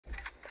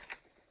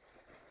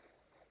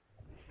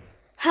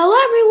Hello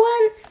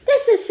everyone,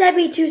 this is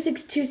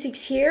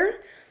Sebi2626 here,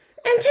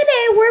 and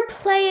today we're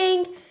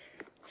playing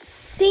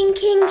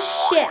Sinking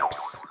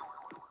Ships.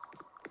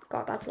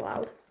 God, that's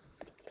loud.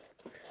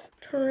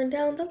 Turn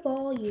down the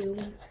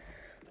volume.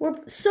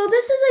 So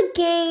this is a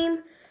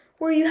game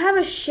where you have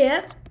a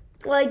ship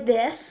like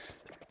this,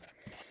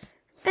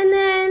 and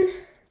then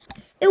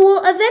it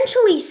will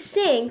eventually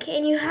sink,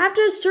 and you have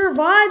to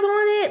survive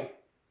on it.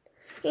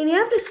 And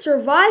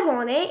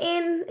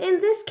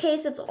in this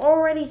case, it's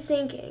already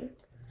sinking.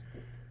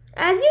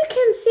 As you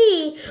can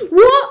see,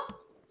 what?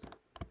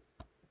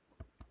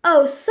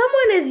 Oh,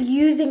 someone is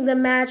using the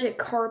magic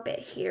carpet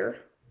here.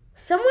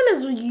 Someone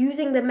is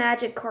using the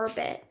magic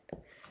carpet.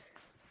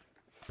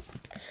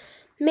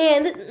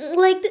 Man,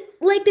 like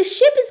the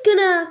ship is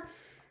gonna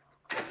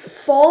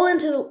fall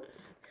into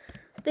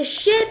the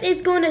ship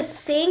is going to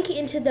sink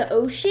into the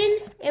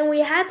ocean, and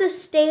we have to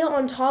stay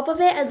on top of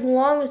it as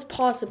long as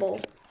possible.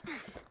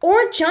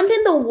 Or jump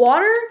in the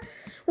water,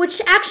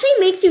 which actually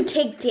makes you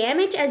take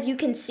damage, as you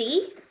can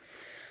see.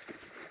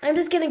 I'm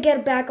just going to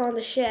get back on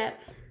the ship.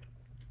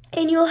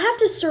 And you'll have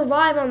to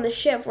survive on the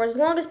ship for as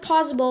long as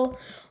possible,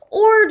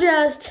 or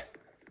just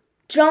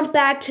jump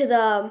back to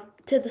the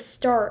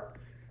start.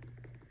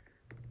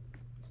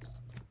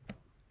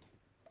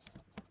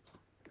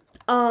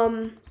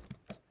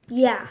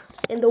 Yeah,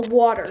 in the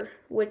water,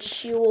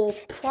 which you will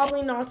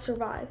probably not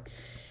survive.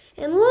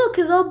 And look,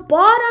 the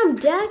bottom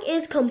deck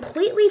is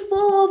completely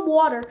full of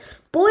water.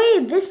 Boy,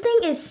 this thing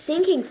is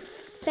sinking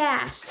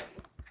fast.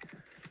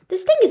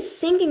 This thing is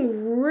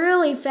sinking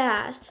really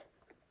fast.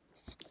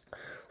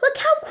 Look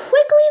how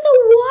quickly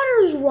the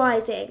water's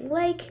rising.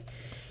 Like,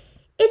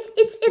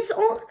 it's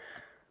all,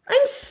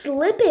 I'm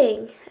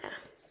slipping.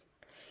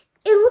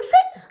 It looks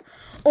like,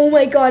 oh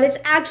my God, it's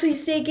actually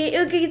sinking.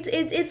 Okay,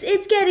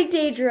 it's getting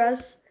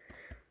dangerous.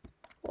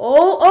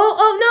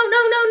 Oh, no,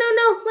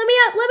 let me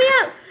out.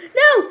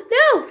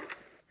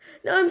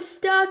 No, I'm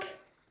stuck.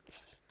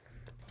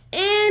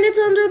 And it's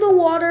under the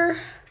water.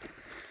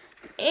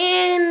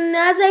 And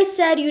as I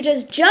said, you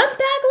just jump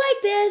back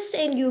like this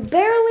and you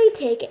barely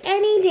take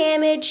any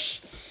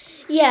damage.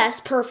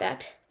 Yes,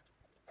 perfect.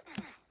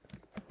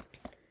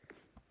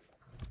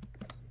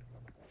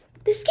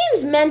 This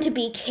game's meant to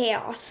be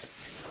chaos.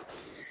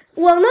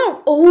 Well,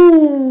 no.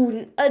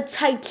 Oh, a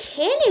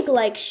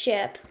Titanic-like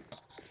ship.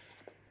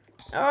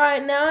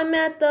 Alright, now I'm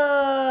at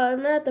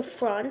the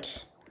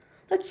front.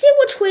 Let's see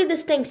which way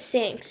this thing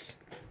sinks.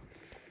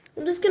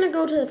 I'm just gonna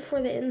go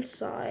for the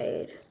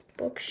inside.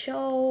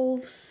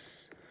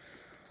 Bookshelves.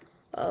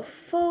 A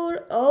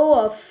photo.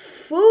 Oh, a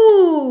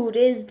food.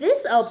 Is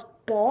this a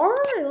bar?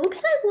 It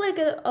looks like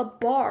a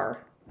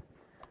bar.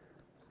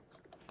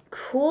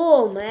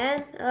 Cool,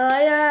 man.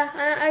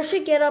 Yeah, I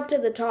should get up to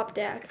the top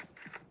deck.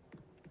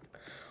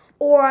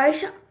 Or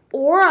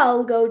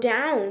I'll go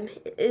down.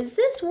 Is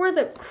this where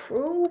the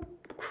crew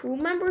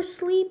members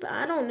sleep?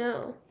 I don't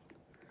know.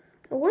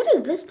 Where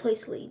does this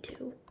place lead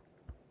to?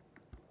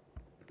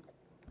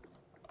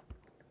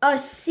 A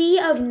sea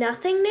of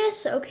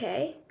nothingness?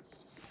 Okay.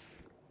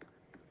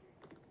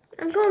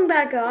 I'm going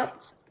back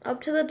up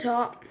to the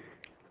top.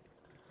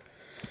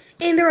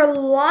 And there are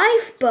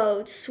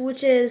lifeboats,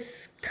 which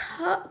is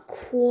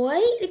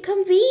quite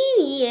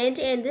convenient,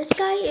 and this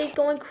guy is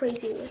going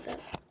crazy with it.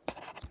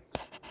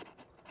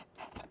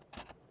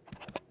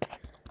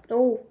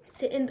 Oh,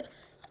 sit in the...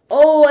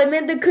 Oh, I'm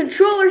in the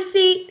controller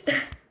seat.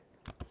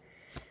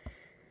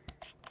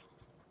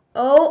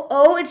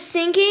 Oh, it's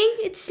sinking.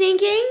 It's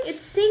sinking.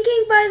 It's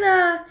sinking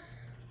I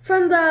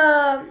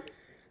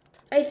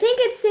think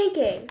it's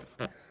sinking.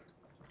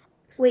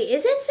 Wait,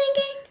 is it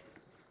sinking?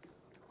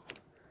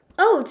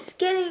 Oh, it's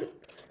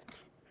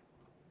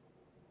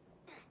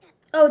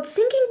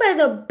sinking by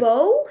the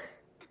bow.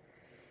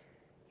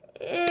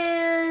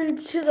 And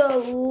to the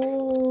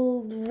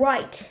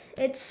right.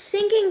 It's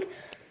sinking.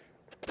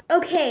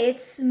 Okay,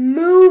 it's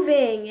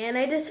moving, and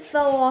I just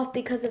fell off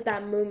because of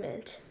that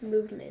movement.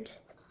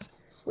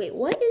 Wait,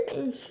 what is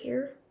in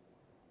here?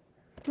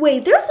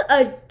 Wait, there's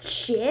a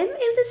gym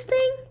in this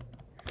thing?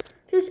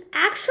 There's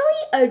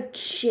actually a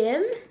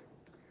gym?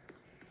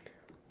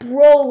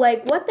 Bro,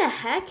 like, what the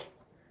heck?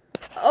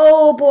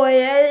 Oh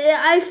boy,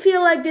 I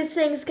feel like this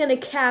thing's gonna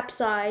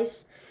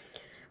capsize.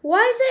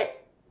 Why is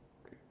it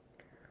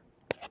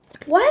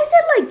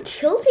like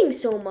tilting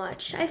so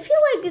much? I feel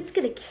like it's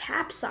gonna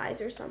capsize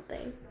or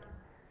something.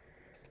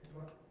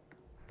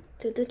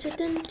 Why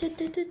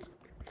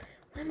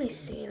am I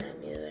singing that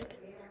music?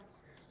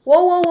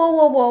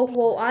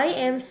 Whoa. I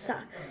am Is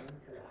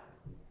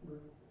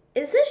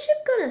this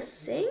ship gonna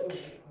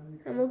sink?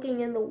 I'm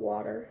looking in the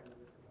water.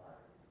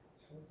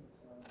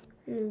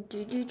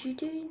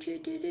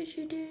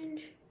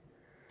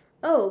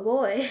 Oh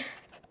boy.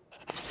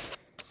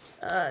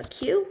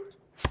 Q?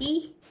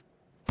 E?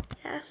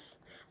 S?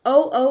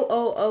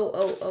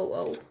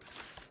 O.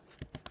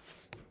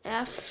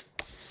 F.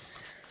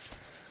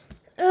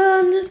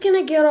 I'm just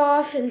gonna get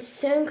off and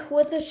sink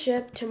with the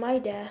ship to my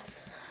death.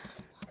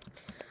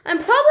 I'm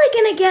probably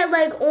gonna get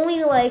like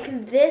only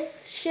like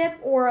this ship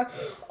or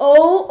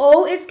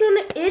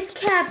it's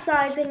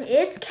capsizing.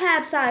 It's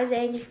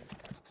capsizing.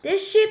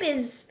 This ship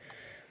is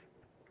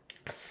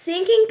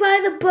sinking by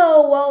the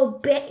bow while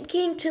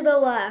banking to the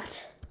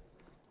left.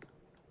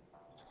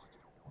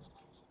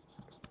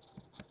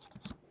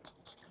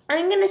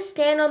 I'm gonna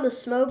stand on the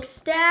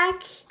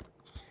smokestack.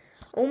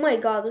 Oh my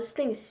god, this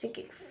thing is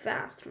sinking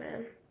fast,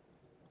 man.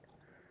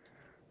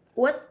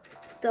 What?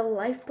 The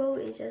lifeboat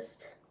is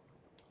just...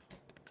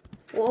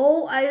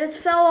 Whoa, I just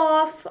fell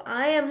off.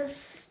 I am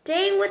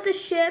staying with the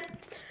ship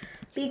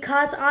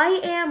because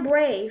I am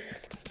brave.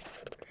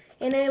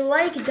 And I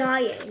like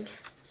dying.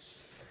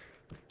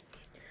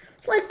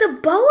 Like, the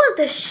bow of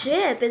the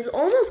ship is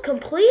almost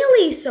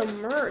completely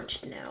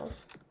submerged now.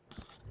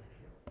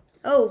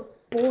 Oh,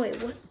 boy,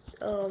 what?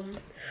 Oh,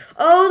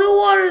 the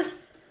water's...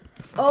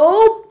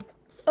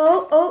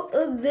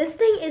 this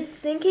thing is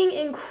sinking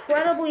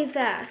incredibly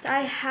fast.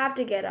 I have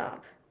to get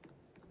up.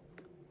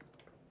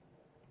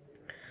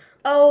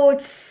 Oh,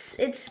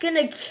 it's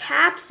gonna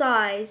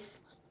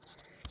capsize.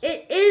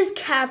 It is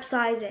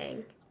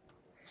capsizing.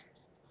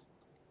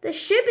 The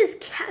ship is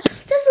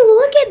just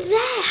look at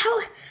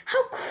that.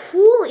 How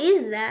cool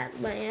is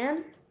that,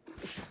 man?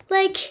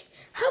 Like,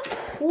 how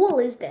cool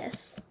is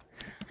this?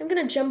 I'm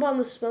gonna jump on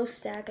the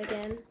smokestack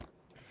again.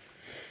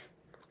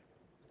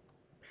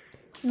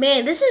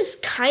 Man, this is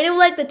kind of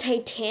like the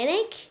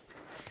Titanic.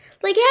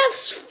 Like, it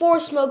has 4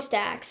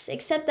 smokestacks,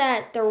 except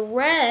that they're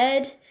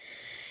red.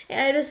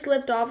 And I just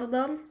slipped off of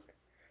them.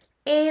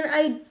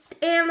 And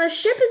the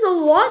ship is a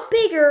lot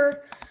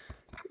bigger.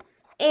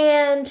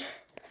 And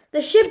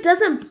the ship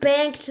doesn't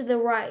bank to the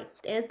right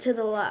and to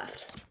the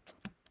left.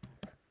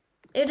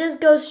 It just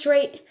goes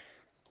straight.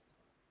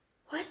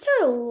 Why is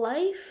there a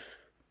life?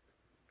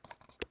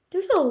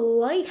 There's a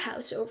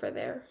lighthouse over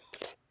there.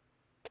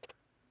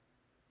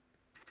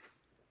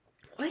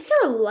 Why is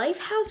there a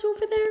lighthouse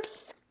over there?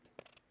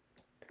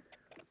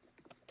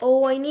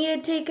 Oh, I need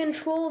to take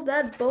control of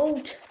that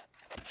boat.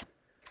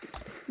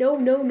 No,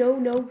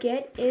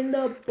 get in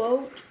the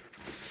boat.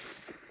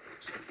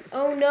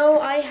 Oh no,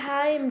 I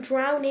am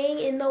drowning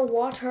in the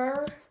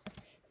water.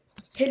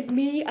 Hit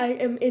me, I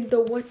am in the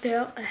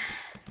water.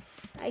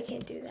 I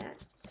can't do that.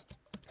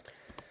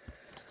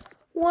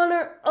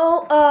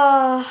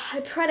 I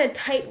tried a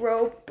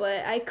tightrope,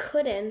 but I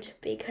couldn't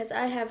because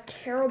I have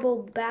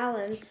terrible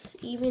balance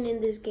even in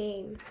this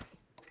game.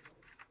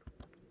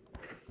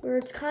 Where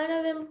it's kind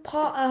of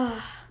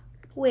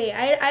wait,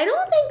 I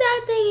don't think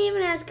that thing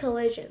even has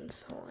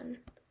collisions on.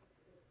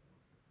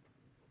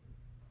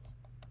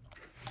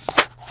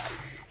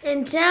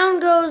 And down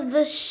goes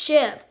the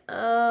ship.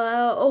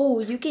 Oh,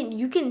 you can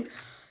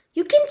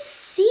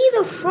see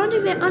the front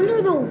of it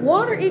under the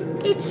water.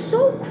 It's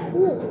so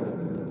cool.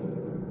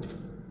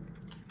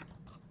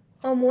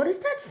 What is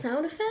that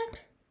sound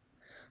effect?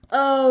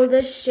 Oh,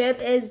 the ship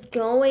is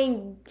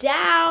going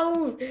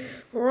down.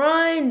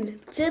 Run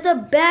to the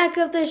back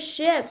of the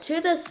ship, to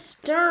the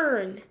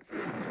stern.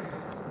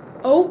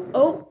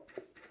 Oh,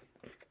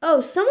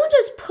 someone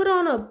just put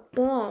on a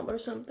bomb or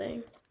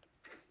something.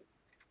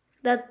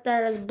 That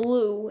is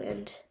blue,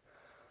 and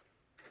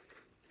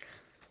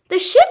the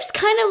ship's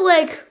kind of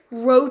like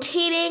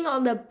rotating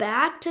on the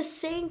back to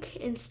sink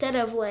instead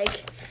of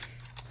like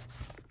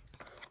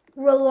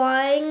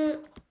relying.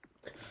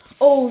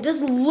 Oh,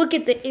 just look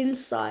at the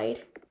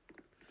inside.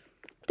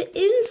 The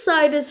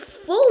inside is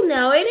full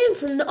now, and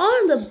it's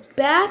on the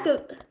back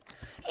of,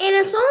 and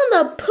it's on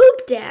the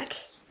poop deck.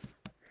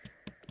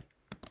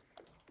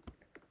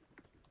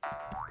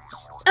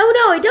 Oh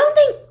no, I don't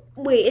think,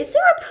 wait, is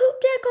there a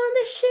poop deck on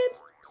this ship?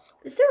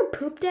 Is there a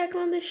poop deck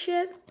on this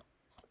ship?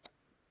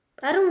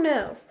 I don't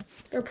know.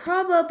 There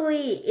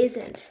probably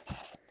isn't.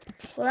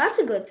 Well, that's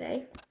a good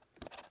thing.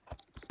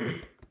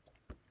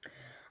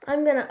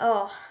 I'm gonna,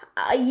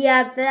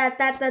 yeah,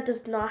 that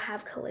does not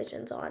have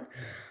collisions on.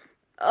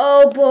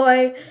 Oh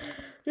boy.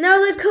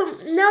 Now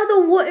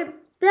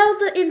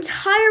the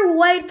entire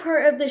white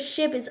part of the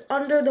ship is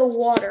under the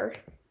water.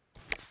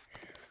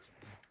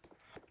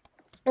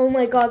 Oh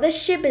my god,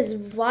 this ship is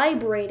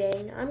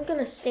vibrating. I'm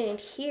gonna stand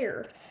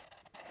here.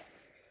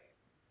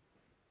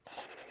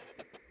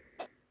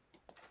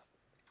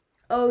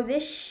 Oh,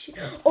 it's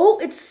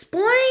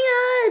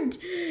spawning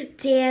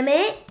damn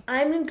it.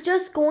 I'm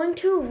just going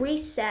to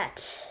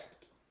reset.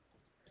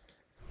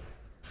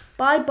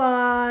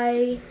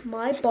 Bye-bye.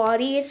 My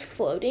body is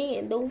floating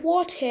in the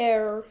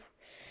water.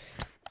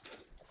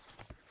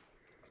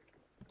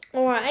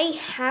 Alright, I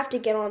have to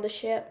get on the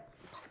ship.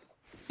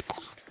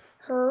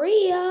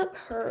 Hurry up,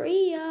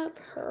 hurry up,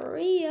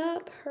 hurry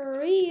up,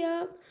 hurry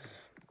up.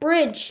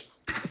 Bridge.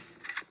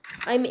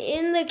 I'm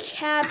in the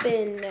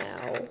cabin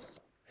now.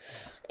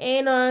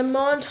 And I'm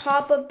on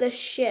top of the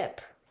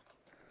ship.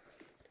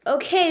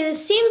 Okay,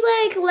 this seems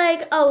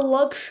like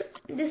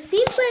this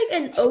seems like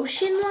an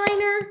ocean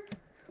liner.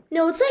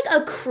 No, it's like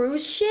a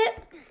cruise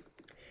ship.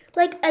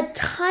 Like a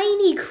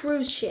tiny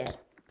cruise ship.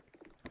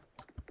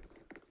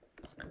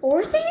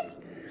 Or is it?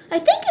 I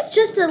think it's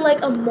just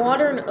like a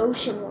modern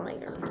ocean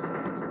liner.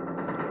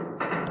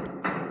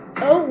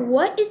 Oh,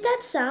 what is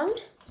that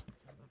sound?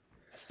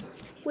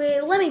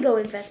 Wait, let me go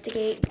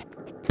investigate.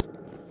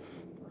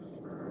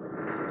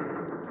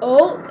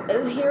 Oh,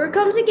 here it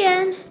comes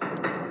again.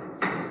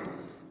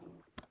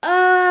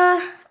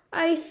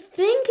 I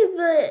think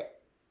that...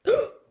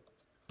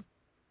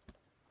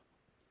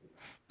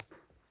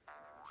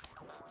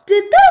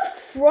 Did the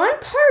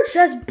front part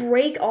just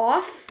break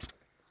off?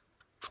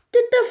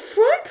 Did the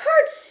front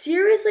part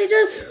seriously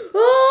just...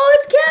 Oh,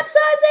 it's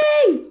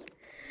capsizing!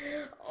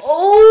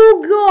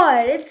 Oh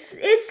god,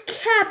 it's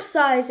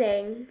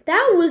capsizing.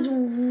 That was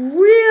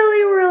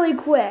really, really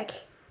quick.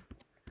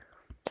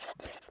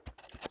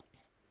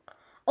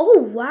 Oh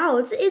wow,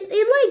 it's in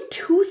like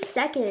 2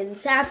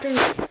 seconds after,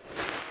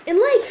 in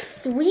like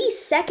 3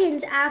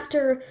 seconds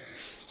after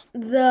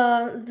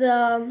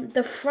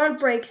the front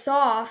breaks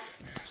off,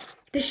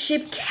 the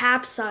ship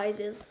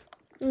capsizes,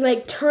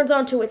 like turns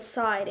onto its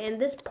side, and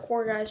this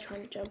poor guy's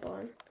trying to jump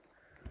on.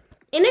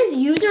 And his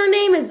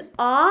username is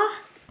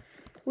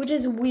which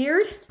is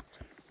weird,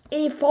 and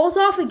he falls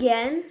off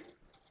again,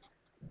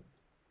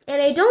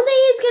 and I don't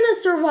think he's gonna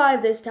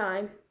survive this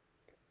time.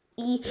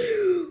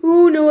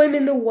 Oh no, I'm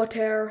in the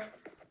water.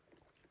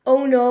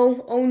 Oh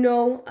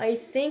no, I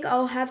think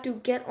I'll have to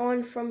get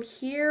on from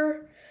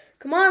here.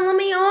 Come on, let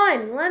me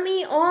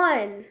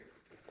on.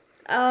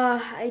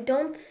 I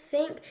don't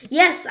think,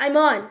 yes, I'm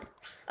on.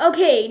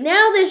 Okay,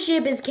 now this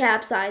ship is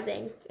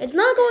capsizing. It's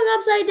not going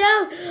upside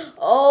down.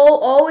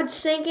 Oh, it's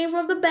sinking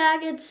from the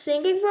back.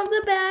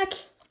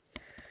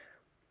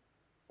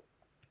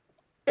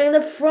 And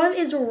the front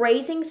is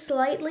raising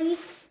slightly.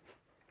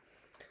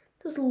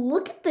 Just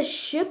look at the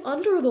ship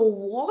under the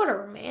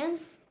water, man.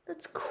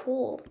 That's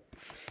cool.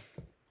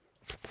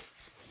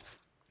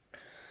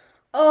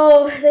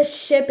 Oh, this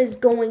ship is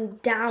going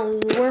down.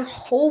 We're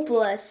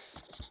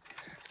hopeless.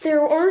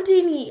 There aren't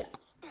any...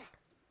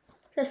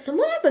 Does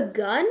someone have a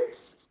gun?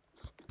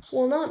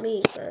 Well, not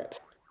me, but...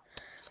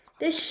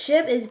 This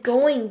ship is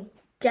going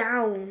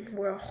down.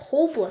 We're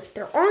hopeless.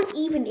 There aren't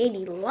even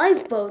any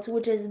lifeboats,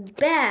 which is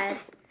bad.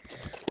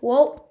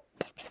 Well...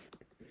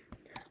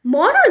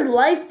 Modern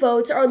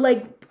lifeboats are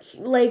like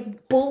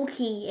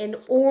bulky and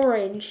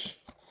orange.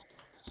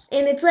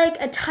 And it's like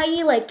a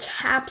tiny like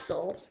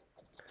capsule.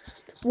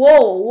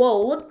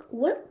 Whoa,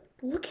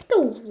 look at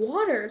the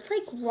water. It's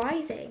like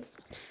rising.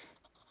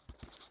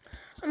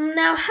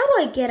 Now how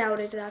do I get out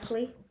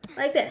exactly?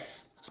 Like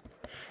this.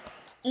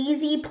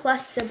 Easy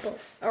plus simple.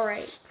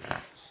 Alright.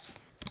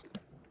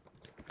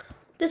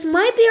 This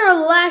might be our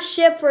last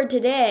ship for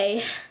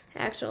today,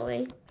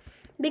 actually.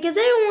 Because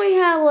I only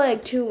have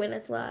like 2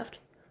 minutes left.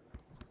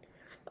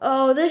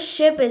 Oh, this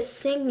ship is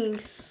sinking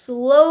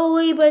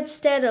slowly but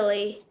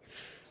steadily.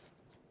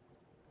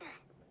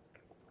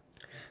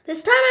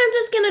 This time I'm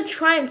just gonna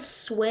try and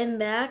swim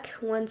back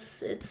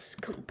once it's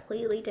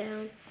completely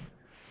down.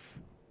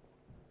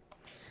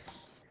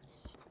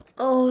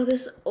 Oh,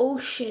 this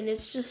ocean,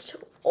 it's just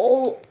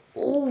all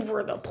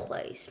over the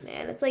place,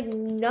 man. It's like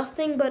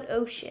nothing but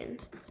ocean.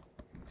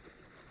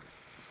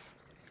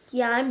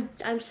 Yeah,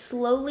 I'm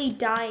slowly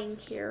dying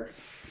here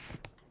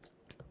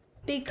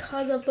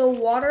because of the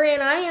water,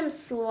 and I am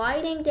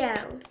sliding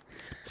down.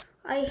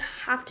 I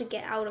have to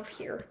get out of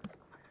here.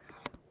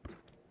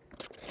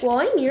 Well,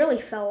 I nearly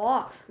fell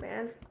off,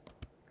 man.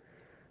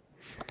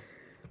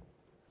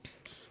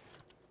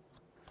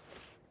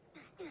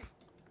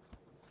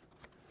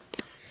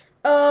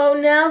 Oh,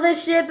 now the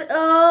ship,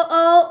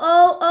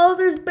 oh,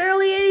 there's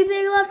barely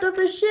anything left of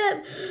the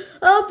ship.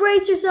 Oh,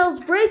 brace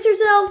yourselves, brace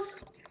yourselves.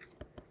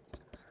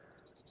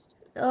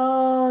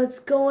 Oh, it's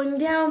going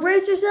down.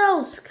 Brace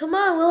yourselves. Come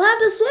on, we'll have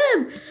to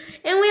swim.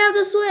 And we have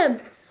to swim.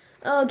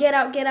 Oh, get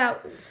out, get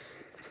out.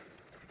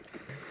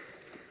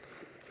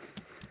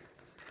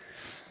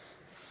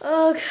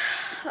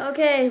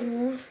 Okay.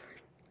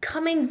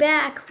 Coming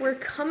back. We're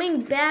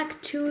coming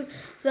back to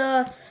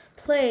the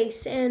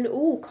place. And,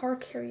 ooh, car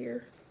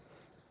carrier.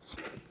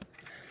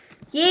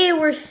 Yay,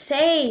 we're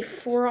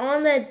safe. We're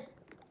on the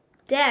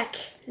deck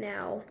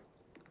now.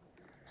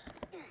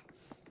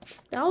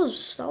 That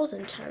was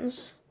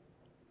intense.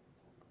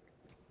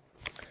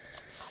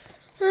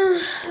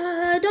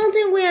 I don't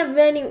think we have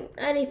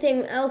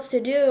anything else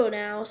to do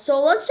now.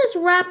 So let's just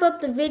wrap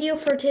up the video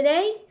for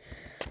today.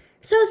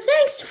 So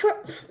thanks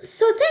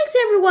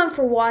everyone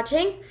for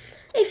watching.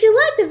 If you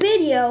liked the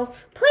video,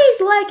 please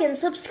like and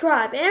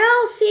subscribe, and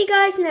I'll see you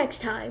guys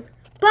next time.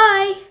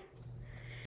 Bye.